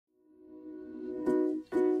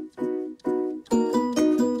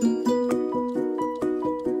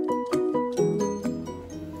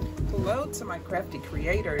to my Crafty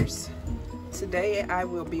Creators. Today I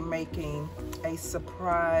will be making a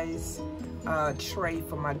surprise tray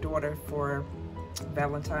for my daughter for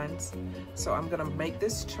Valentine's. So I'm gonna make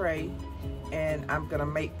this tray and I'm gonna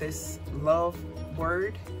make this love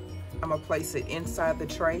word. I'm gonna place it inside the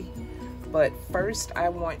tray. But first I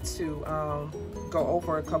want to go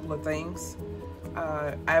over a couple of things.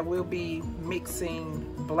 I will be mixing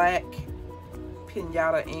black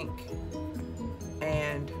Piñata ink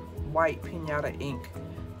and white Piñata ink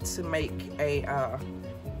to make a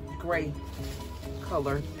gray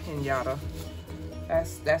color Piñata.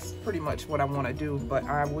 That's pretty much what I want to do, but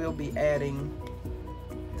I will be adding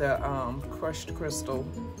the crushed crystal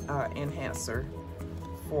enhancer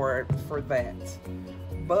for that.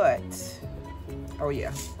 But oh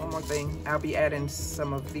yeah, one more thing, I'll be adding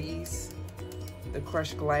some of these, the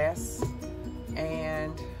crushed glass,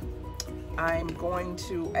 and I'm going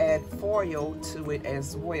to add foil to it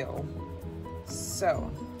as well. So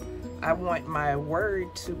I want my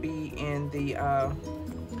word to be in the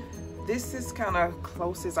this is kind of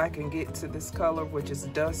close as I can get to this color, which is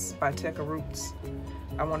Dust by Techarootz.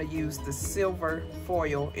 I want to use the silver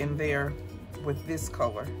foil in there with this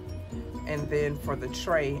color, and then for the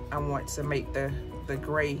tray I want to make the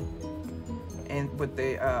gray, and with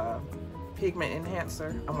the pigment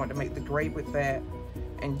enhancer I want to make the gray with that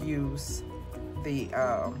and use the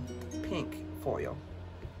pink foil.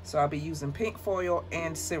 So I'll be using pink foil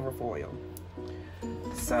and silver foil.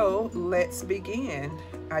 So let's begin.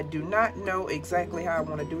 I do not know exactly how I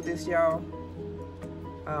want to do this, y'all.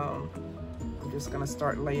 I'm just gonna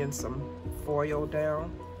start laying some foil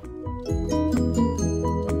down.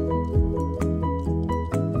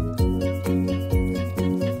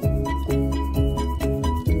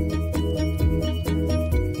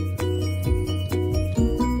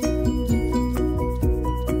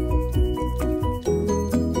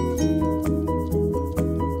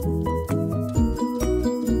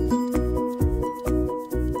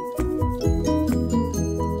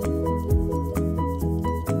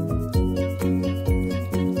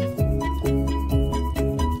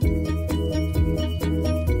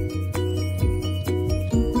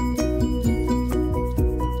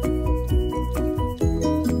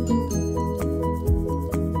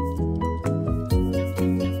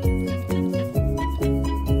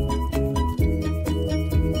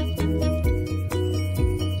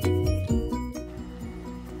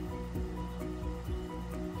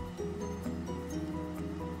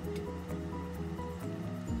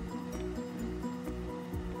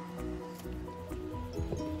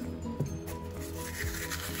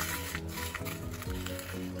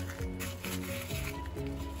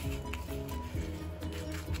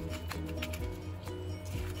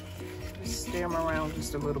 Stir them around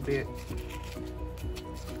just a little bit,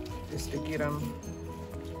 just to get them,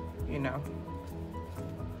 you know,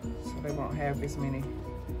 so they won't have as many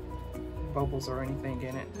bubbles or anything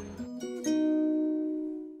in it.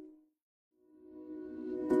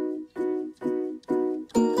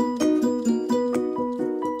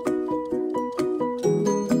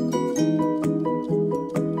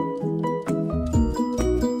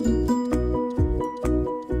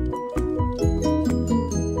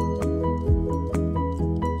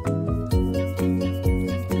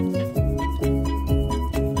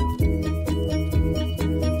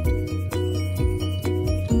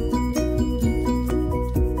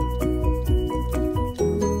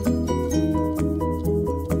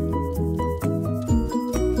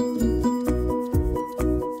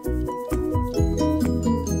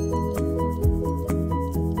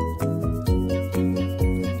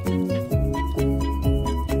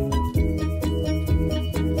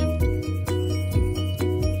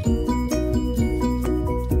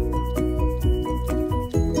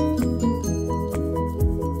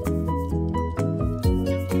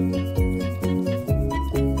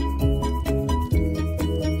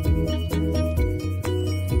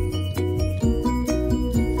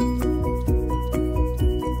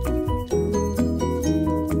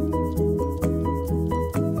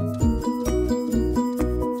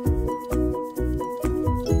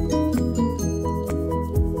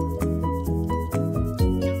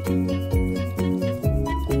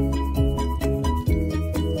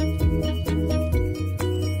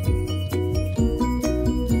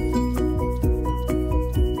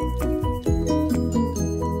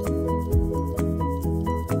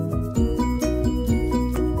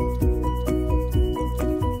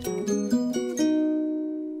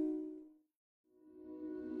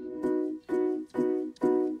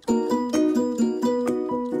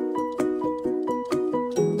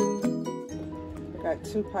 got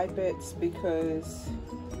 2 pipettes because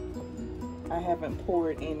I haven't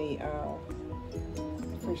poured any,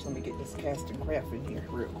 first let me get this casting craft in here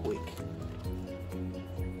real quick.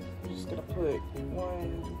 I'm just gonna put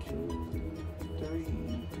 1, 2,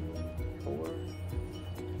 3,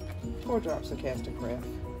 4 drops of casting craft.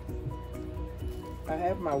 I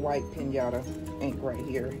have my white Piñata ink right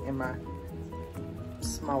here in my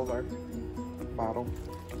smaller bottle.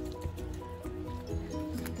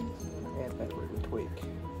 I'll add that really quick.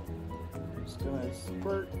 Just gonna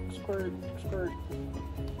squirt, squirt, squirt.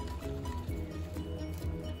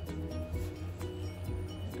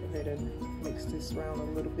 Go ahead and mix this around a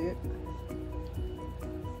little bit.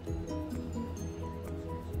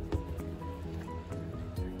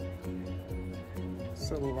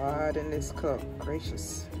 It's a lot in this cup,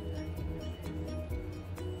 gracious.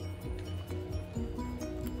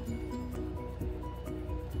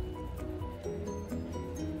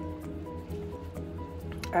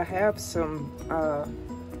 I have some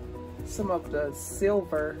of the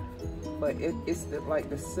silver, but it's like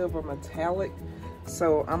the silver metallic,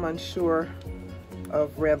 so I'm unsure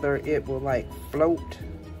of whether it will like float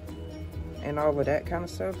and all of that kind of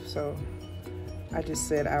stuff. So I just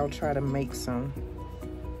said I'll try to make some.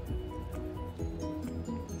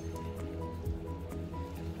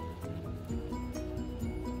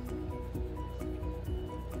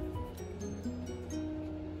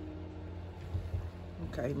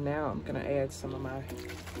 Okay, now I'm gonna add some of my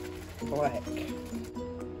black. I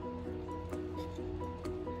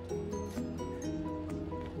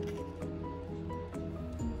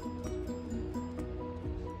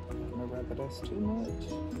don't know whether that's too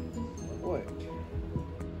much or what.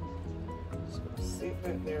 Just gonna sit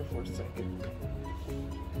that there for a second.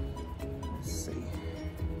 Let's see.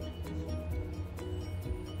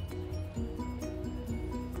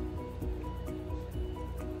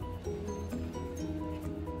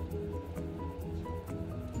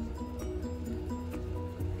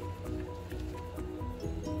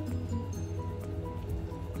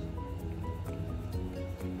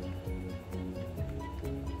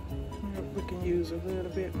 We can use a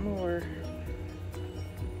little bit more.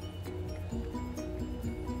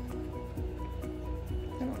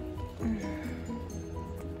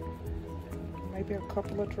 Maybe a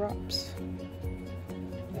couple of drops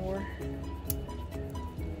more.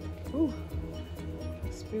 Ooh, I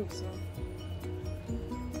spilled some.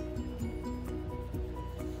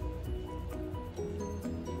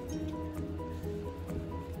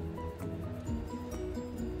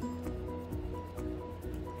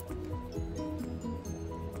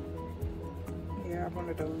 Yeah, I want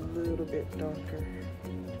it a little bit darker.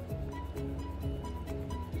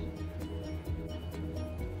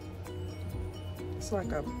 It's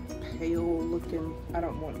like a pale looking, I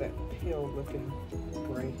don't want that pale looking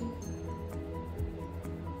gray.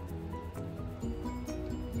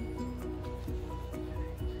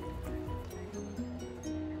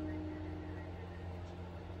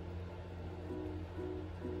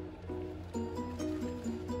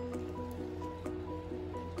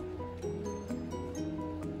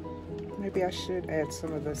 Maybe I should add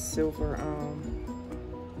some of the silver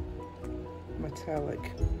metallic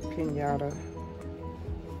Piñata.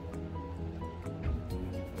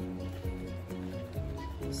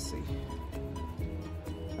 Let's see.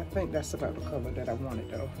 I think that's about the color that I wanted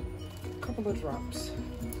though. A couple of drops.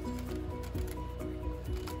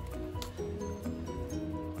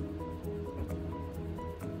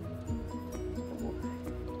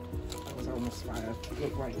 That was almost 5.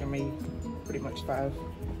 Looked like to me, pretty much 5.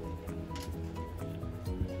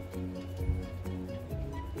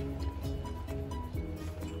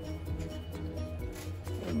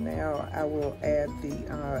 Now I will add the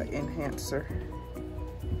enhancer.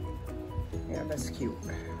 Yeah, that's cute.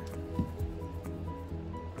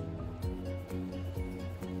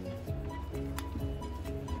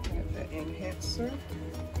 Add the enhancer.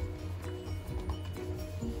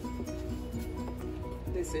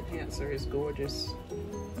 This enhancer is gorgeous.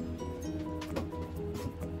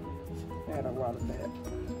 Add a lot of that.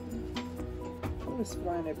 Oh, it's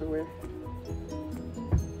flying everywhere.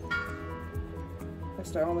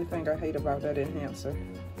 That's the only thing I hate about that enhancer.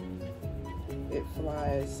 It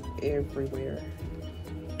flies everywhere.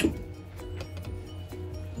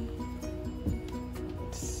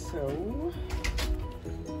 So,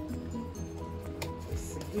 let's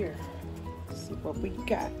see here. Let's see what we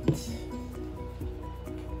got.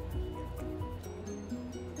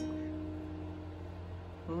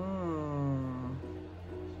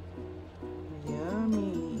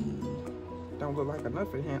 Yummy. Don't look like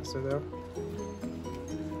enough enhancer though.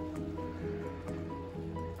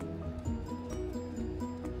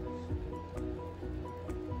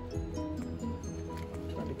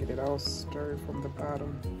 Get it all stirred from the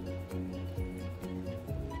bottom.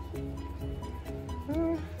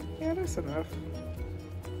 Yeah, that's enough.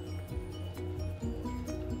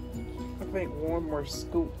 I think one more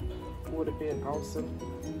scoop would have been awesome.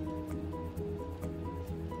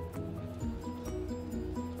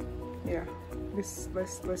 Yeah,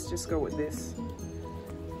 let's just go with this.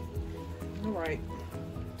 All right,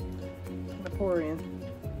 I'm gonna pour in.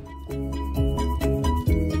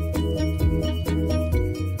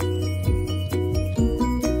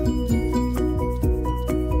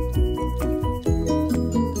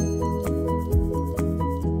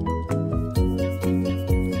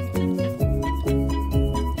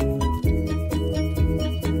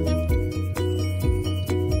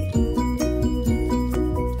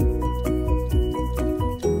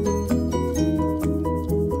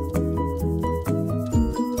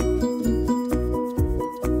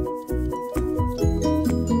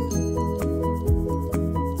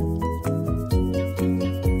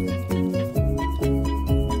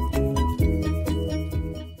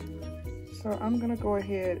 I'm gonna go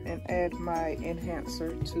ahead and add my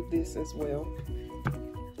enhancer to this as well.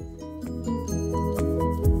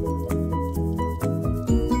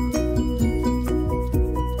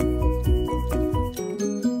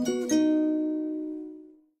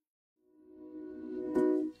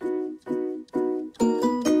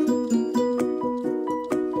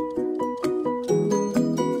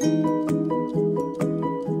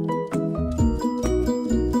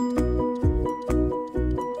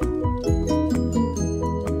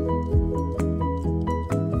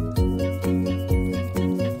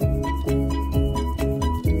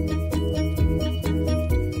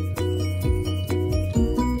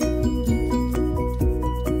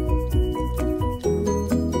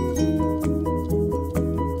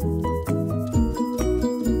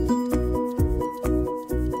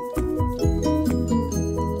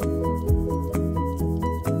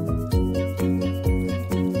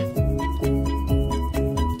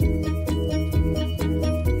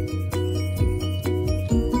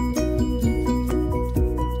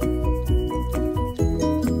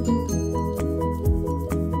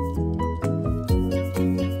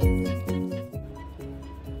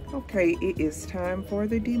 Okay, it is time for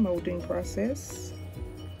the demolding process.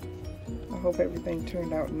 I hope everything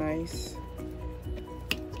turned out nice.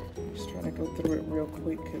 I'm just trying to go through it real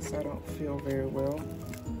quick because I don't feel very well.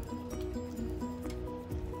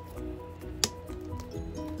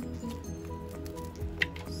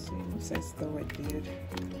 Seems as though it did.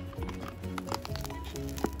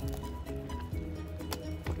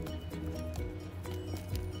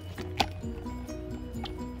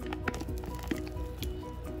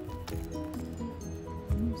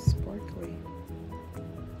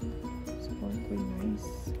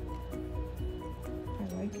 Nice. I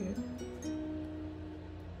like it.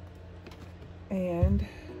 And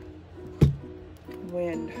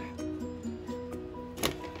when,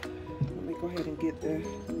 let me go ahead and get the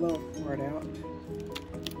love part out.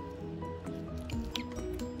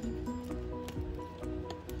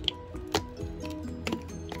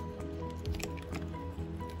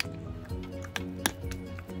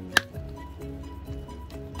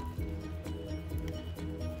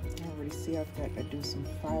 See, I've got to do some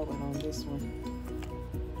filing on this one.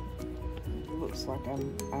 It looks like I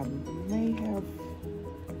may have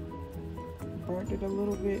burnt it a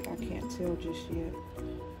little bit. I can't tell just yet.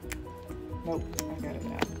 Nope, I got it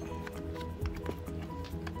out.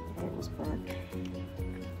 Thought it was burnt.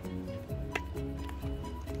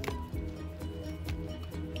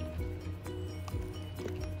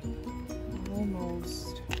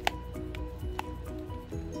 Almost.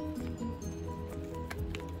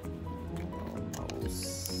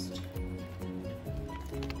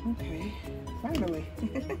 Okay, finally,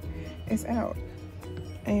 it's out.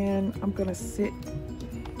 And I'm gonna sit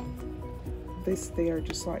this there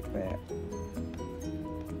just like that.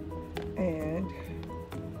 And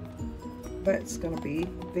that's gonna be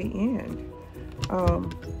the end.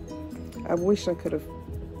 I wish I could have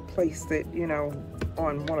placed it, you know,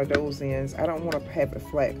 on one of those ends. I don't want to have it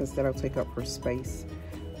flat because that'll take up her space.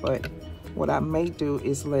 But what I may do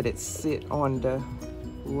is let it sit on the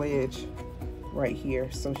ledge right here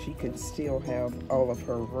so she can still have all of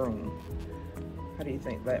her room. How do you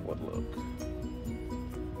think that would look?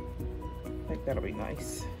 I think that'll be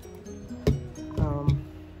nice.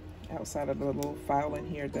 Outside of the little filing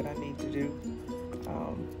here that I need to do,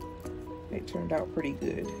 it turned out pretty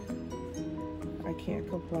good. I can't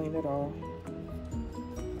complain at all.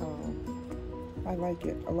 I like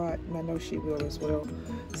it a lot, and I know she will as well.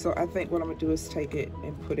 So I think what I'm gonna do is take it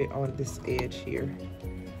and put it on this edge here.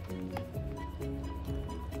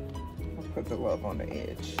 put the love on the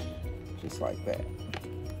edge, just like that.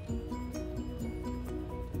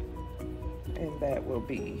 And that will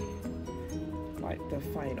be like the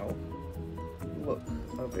final look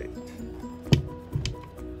of it.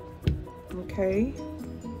 Okay,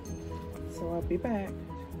 so I'll be back.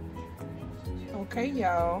 Okay,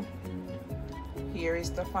 y'all, here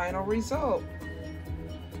is the final result.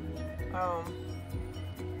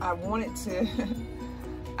 I wanted to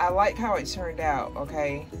I like how it turned out,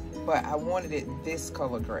 okay, but I wanted it this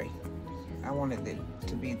color gray. I wanted it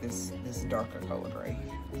to be this darker color gray,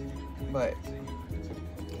 but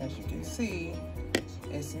as you can see,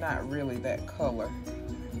 it's not really that color,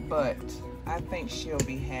 but I think she'll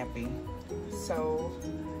be happy. So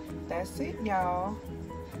that's it, y'all.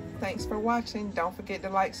 Thanks for watching. Don't forget to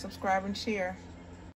like, subscribe, and share.